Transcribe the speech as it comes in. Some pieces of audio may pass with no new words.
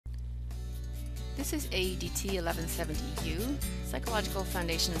This is AEDT 1170U, Psychological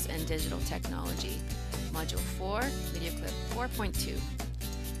Foundations and Digital Technology, Module 4, Video Clip 4.2.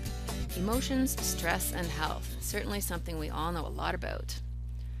 Emotions, stress, and health, certainly something we all know a lot about.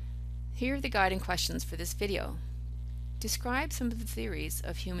 Here are the guiding questions for this video. Describe some of the theories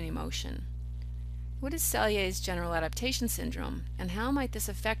of human emotion. What is Cellier's general adaptation syndrome, and how might this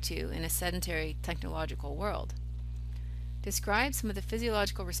affect you in a sedentary technological world? Describe some of the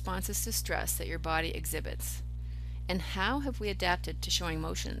physiological responses to stress that your body exhibits. And how have we adapted to showing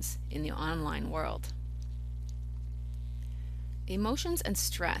emotions in the online world? Emotions and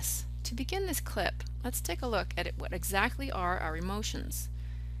stress. To begin this clip, let's take a look at what exactly are our emotions.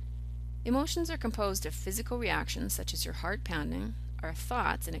 Emotions are composed of physical reactions such as your heart pounding, our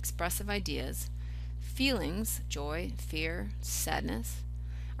thoughts and expressive ideas, feelings, joy, fear, sadness,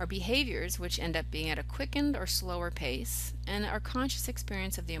 our behaviors, which end up being at a quickened or slower pace, and our conscious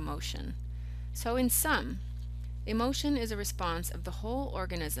experience of the emotion. So in sum, emotion is a response of the whole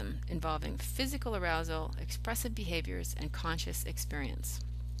organism involving physical arousal, expressive behaviors, and conscious experience.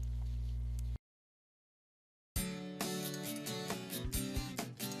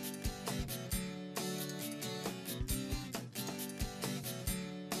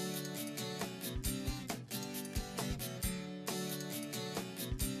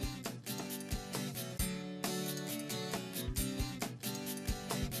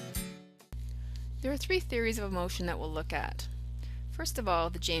 There are three theories of emotion that we'll look at. First of all,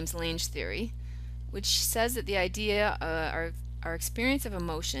 the James Lange theory, which says that the idea our experience of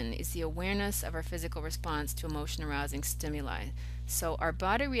emotion is the awareness of our physical response to emotion arousing stimuli. So our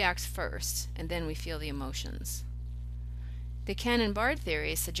body reacts first, and then we feel the emotions. The Cannon-Bard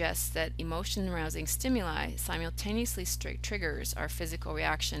theory suggests that emotion arousing stimuli simultaneously triggers our physical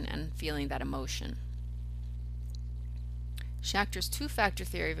reaction and feeling that emotion. Schachter's two-factor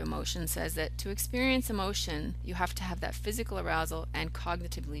theory of emotion says that to experience emotion, you have to have that physical arousal and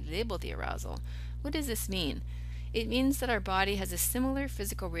cognitively label the arousal. What does this mean? It means that our body has a similar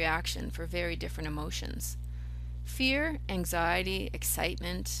physical reaction for very different emotions. Fear, anxiety,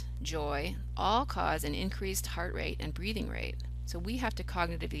 excitement, joy all cause an increased heart rate and breathing rate. So we have to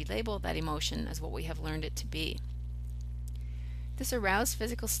cognitively label that emotion as what we have learned it to be. This aroused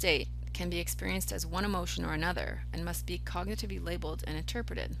physical state can be experienced as one emotion or another and must be cognitively labeled and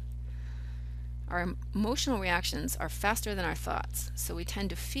interpreted. Our emotional reactions are faster than our thoughts, so we tend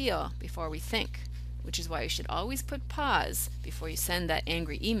to feel before we think, which is why you should always put pause before you send that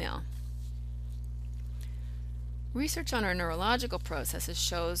angry email. Research on our neurological processes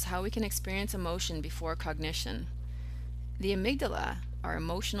shows how we can experience emotion before cognition. The amygdala, our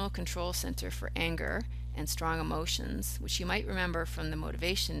emotional control center for anger and strong emotions, which you might remember from the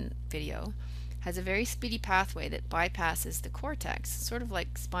motivation video, has a very speedy pathway that bypasses the cortex, sort of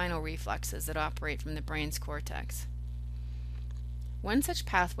like spinal reflexes that operate from the brain's cortex. One such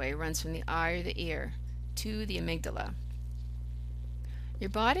pathway runs from the eye or the ear to the amygdala. Your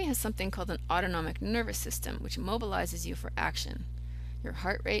body has something called an autonomic nervous system, which mobilizes you for action. Your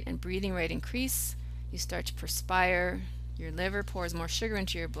heart rate and breathing rate increase, you start to perspire, your liver pours more sugar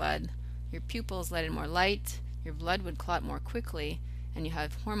into your blood, your pupils let in more light, your blood would clot more quickly, and you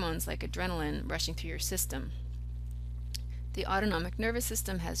have hormones like adrenaline rushing through your system. The autonomic nervous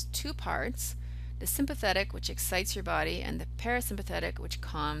system has two parts, the sympathetic, which excites your body, and the parasympathetic, which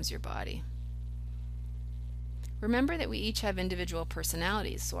calms your body. Remember that we each have individual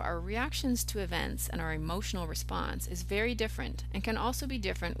personalities, so our reactions to events and our emotional response is very different and can also be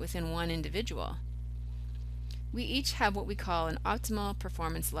different within one individual. We each have what we call an optimal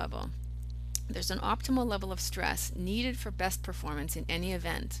performance level. There's an optimal level of stress needed for best performance in any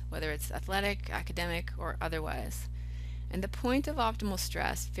event, whether it's athletic, academic, or otherwise. And the point of optimal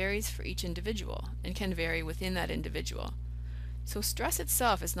stress varies for each individual and can vary within that individual. So stress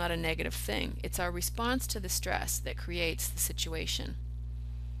itself is not a negative thing. It's our response to the stress that creates the situation.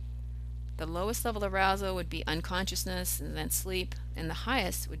 The lowest level of arousal would be unconsciousness and then sleep, and the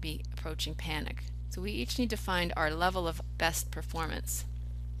highest would be approaching panic. So we each need to find our level of best performance.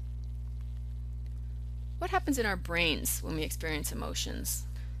 What happens in our brains when we experience emotions?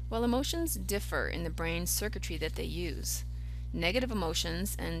 Well, emotions differ in the brain circuitry that they use. Negative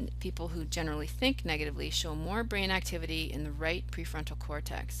emotions and people who generally think negatively show more brain activity in the right prefrontal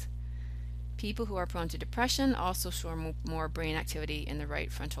cortex. People who are prone to depression also show more brain activity in the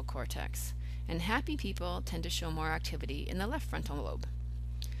right frontal cortex. And happy people tend to show more activity in the left frontal lobe.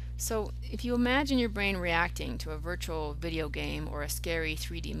 So if you imagine your brain reacting to a virtual video game or a scary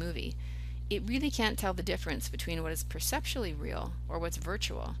 3D movie, it really can't tell the difference between what is perceptually real or what's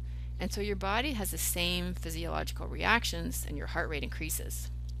virtual, and so your body has the same physiological reactions and your heart rate increases.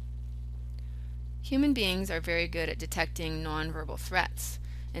 Human beings are very good at detecting nonverbal threats,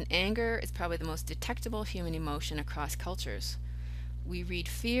 and anger is probably the most detectable human emotion across cultures. We read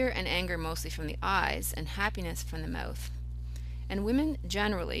fear and anger mostly from the eyes and happiness from the mouth. And women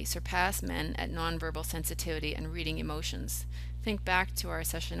generally surpass men at nonverbal sensitivity and reading emotions. Think back to our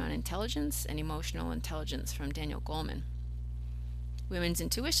session on intelligence and emotional intelligence from Daniel Goleman. Women's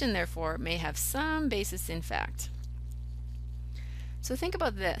intuition, therefore, may have some basis in fact. So think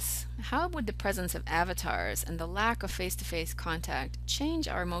about this. How would the presence of avatars and the lack of face-to-face contact change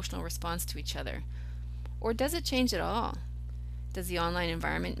our emotional response to each other? Or does it change at all? Does the online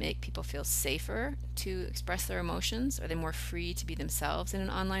environment make people feel safer to express their emotions? Are they more free to be themselves in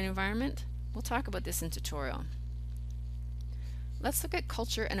an online environment? We'll talk about this in tutorial. Let's look at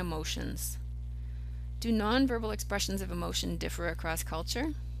culture and emotions. Do nonverbal expressions of emotion differ across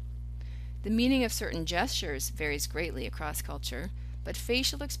culture? The meaning of certain gestures varies greatly across culture, but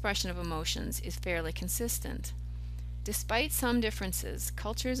facial expression of emotions is fairly consistent. Despite some differences,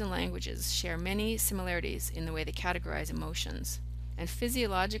 cultures and languages share many similarities in the way they categorize emotions, and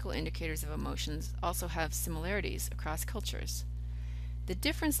physiological indicators of emotions also have similarities across cultures. The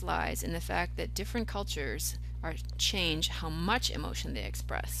difference lies in the fact that different cultures change how much emotion they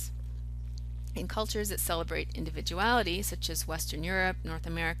express. In cultures that celebrate individuality, such as Western Europe, North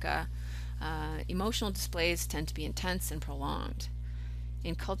America, emotional displays tend to be intense and prolonged.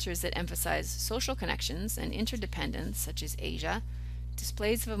 In cultures that emphasize social connections and interdependence, such as Asia,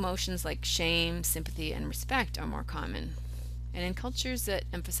 displays of emotions like shame, sympathy, and respect are more common. And in cultures that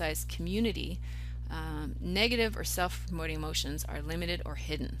emphasize community, negative or self-promoting emotions are limited or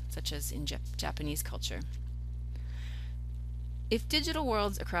hidden, such as in Japanese culture. If digital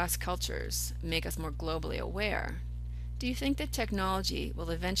worlds across cultures make us more globally aware, do you think that technology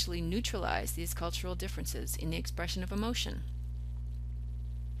will eventually neutralize these cultural differences in the expression of emotion?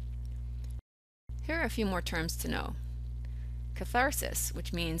 Here are a few more terms to know. Catharsis,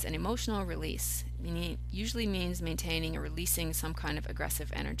 which means an emotional release, usually means maintaining or releasing some kind of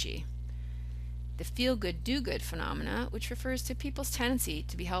aggressive energy. The feel-good, do-good phenomena, which refers to people's tendency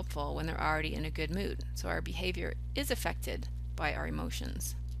to be helpful when they're already in a good mood, so our behavior is affected by our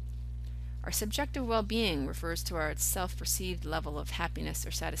emotions. Our subjective well-being refers to our self-perceived level of happiness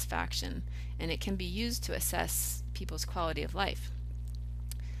or satisfaction, and it can be used to assess people's quality of life.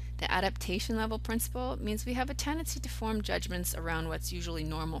 The adaptation level principle means we have a tendency to form judgments around what's usually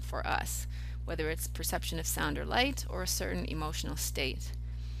normal for us, whether it's perception of sound or light or a certain emotional state.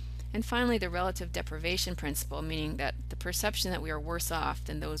 And finally, the relative deprivation principle, meaning that the perception that we are worse off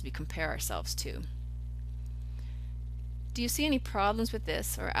than those we compare ourselves to. Do you see any problems with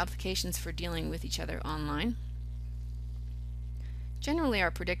this or applications for dealing with each other online? Generally, our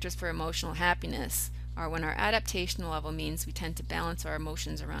predictors for emotional happiness are when our adaptation level means we tend to balance our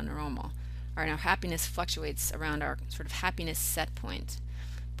emotions around normal, or our happiness fluctuates around our sort of happiness set point.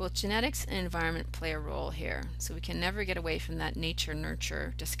 Both genetics and environment play a role here, so we can never get away from that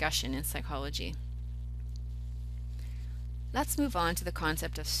nature-nurture discussion in psychology. Let's move on to the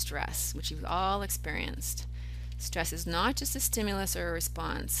concept of stress, which you've all experienced. Stress is not just a stimulus or a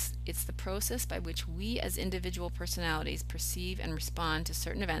response, it's the process by which we as individual personalities perceive and respond to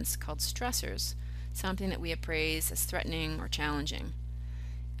certain events called stressors, something that we appraise as threatening or challenging.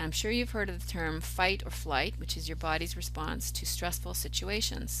 I'm sure you've heard of the term fight or flight, which is your body's response to stressful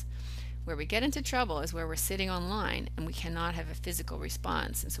situations. Where we get into trouble is where we're sitting online and we cannot have a physical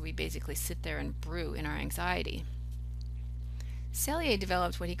response, and so we basically sit there and brew in our anxiety. Selye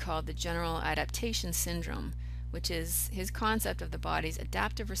developed what he called the general adaptation syndrome, which is his concept of the body's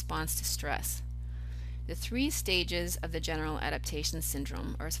adaptive response to stress. The 3 stages of the general adaptation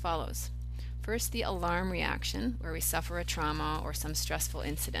syndrome are as follows. First, the alarm reaction, where we suffer a trauma or some stressful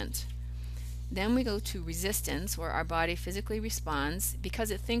incident. Then we go to resistance, where our body physically responds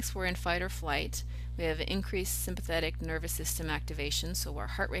because it thinks we're in fight or flight. We have increased sympathetic nervous system activation, so our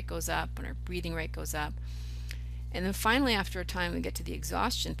heart rate goes up and our breathing rate goes up. And then finally, after a time, we get to the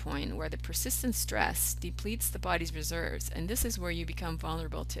exhaustion point, where the persistent stress depletes the body's reserves, and this is where you become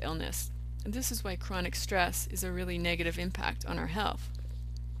vulnerable to illness. And this is why chronic stress is a really negative impact on our health.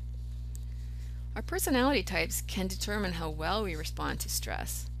 Our personality types can determine how well we respond to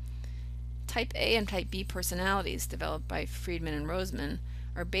stress. Type A and Type B personalities, developed by Friedman and Roseman,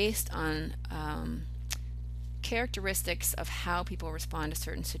 are based on characteristics of how people respond to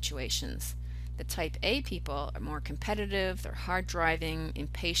certain situations. The Type A people are more competitive, they're hard driving,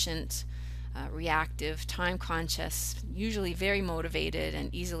 impatient, reactive, time conscious, usually very motivated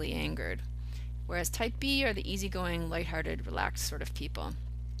and easily angered. Whereas Type B are the easygoing, lighthearted, relaxed sort of people.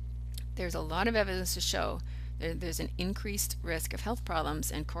 There's a lot of evidence to show There's an increased risk of health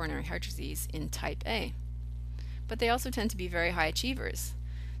problems and coronary heart disease in type A. But they also tend to be very high achievers.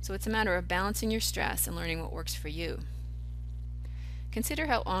 So it's a matter of balancing your stress and learning what works for you. Consider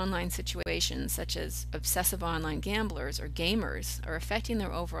how online situations such as obsessive online gamblers or gamers are affecting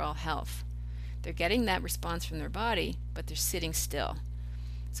their overall health. They're getting that response from their body, but they're sitting still.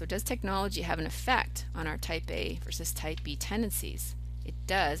 So does technology have an effect on our type A versus type B tendencies? It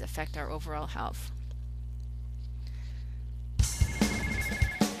does affect our overall health.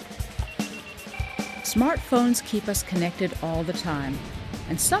 Smartphones keep us connected all the time,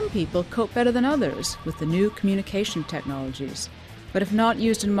 and some people cope better than others with the new communication technologies. But if not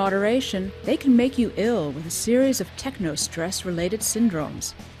used in moderation, they can make you ill with a series of techno-stress-related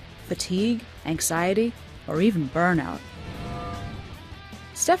syndromes, fatigue, anxiety, or even burnout.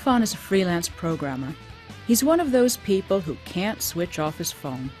 Stefan is a freelance programmer. He's one of those people who can't switch off his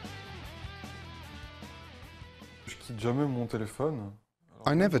phone.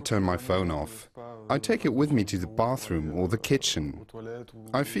 I never turn my phone off. I take it with me to the bathroom or the kitchen.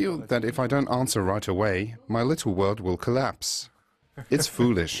 I feel that if I don't answer right away, my little world will collapse. It's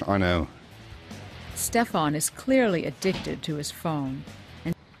foolish, I know. Stefan is clearly addicted to his phone.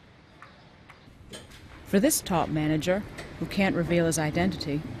 And for this top manager, who can't reveal his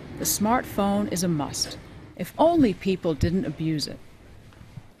identity, the smartphone is a must. If only people didn't abuse it.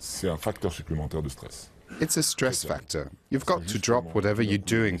 C'est un facteur supplémentaire de stress. It's a stress factor. You've got to drop whatever you're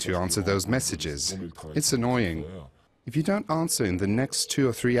doing to answer those messages. It's annoying. If you don't answer in the next 2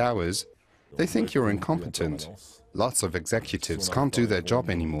 or 3 hours, they think you're incompetent. Lots of executives can't do their job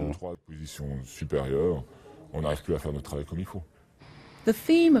anymore. The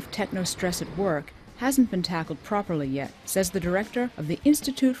theme of techno-stress at work hasn't been tackled properly yet, says the director of the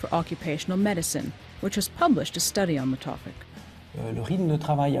Institute for Occupational Medicine, which has published a study on the topic. Le rythme de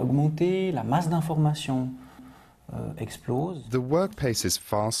travail a augmenté, la masse d'informations explose. The work pace is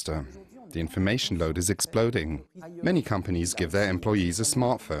faster. The information load is exploding. Many companies give their employees a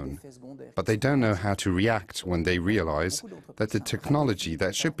smartphone, but they don't know how to react when they realize that the technology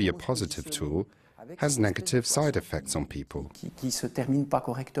that should be a positive tool has negative side effects on people. Qui se termine pas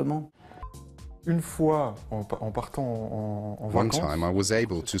correctement. One time I was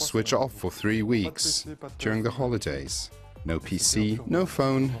able to switch off for 3 weeks during the holidays. No PC, no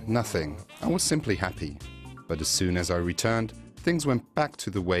phone, nothing. I was simply happy. But as soon as I returned, things went back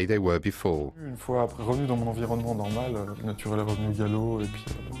to the way they were before. Une fois après revenu dans mon environnement normal, le naturel est revenu au galop et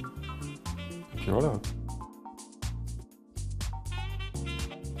puis voilà.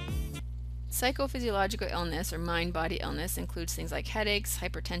 Psychophysiological illness or mind-body illness includes things like headaches,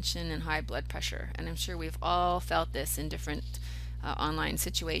 hypertension, and high blood pressure. And I'm sure we've all felt this in different online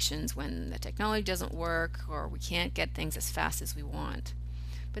situations when the technology doesn't work or we can't get things as fast as we want.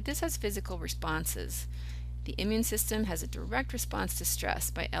 But this has physical responses. The immune system has a direct response to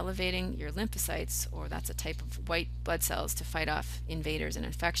stress by elevating your lymphocytes, or that's a type of white blood cells, to fight off invaders and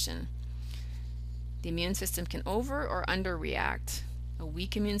infection. The immune system can over or underreact. A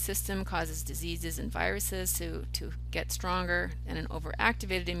weak immune system causes diseases and viruses to get stronger, and an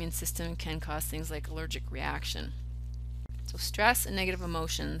overactivated immune system can cause things like allergic reaction. So stress and negative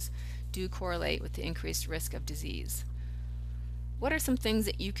emotions do correlate with the increased risk of disease. What are some things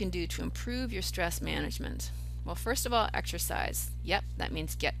that you can do to improve your stress management? Well, first of all, exercise. Yep, that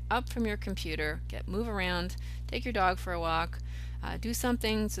means get up from your computer, move around, take your dog for a walk, do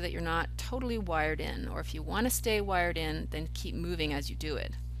something so that you're not totally wired in, or if you want to stay wired in, then keep moving as you do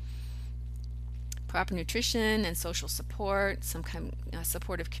it. Proper nutrition and social support, some kind of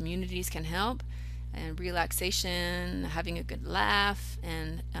supportive communities can help, and relaxation, having a good laugh,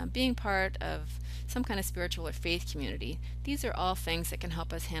 and being part of some kind of spiritual or faith community. These are all things that can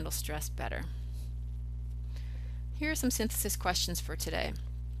help us handle stress better. Here are some synthesis questions for today.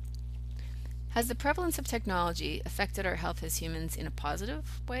 Has the prevalence of technology affected our health as humans in a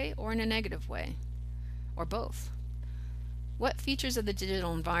positive way or in a negative way? Or both? What features of the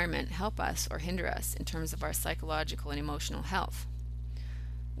digital environment help us or hinder us in terms of our psychological and emotional health?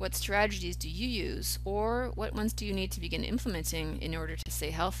 What strategies do you use, or what ones do you need to begin implementing in order to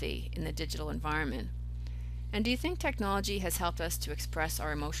stay healthy in the digital environment? And do you think technology has helped us to express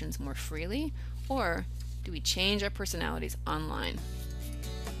our emotions more freely, or do we change our personalities online?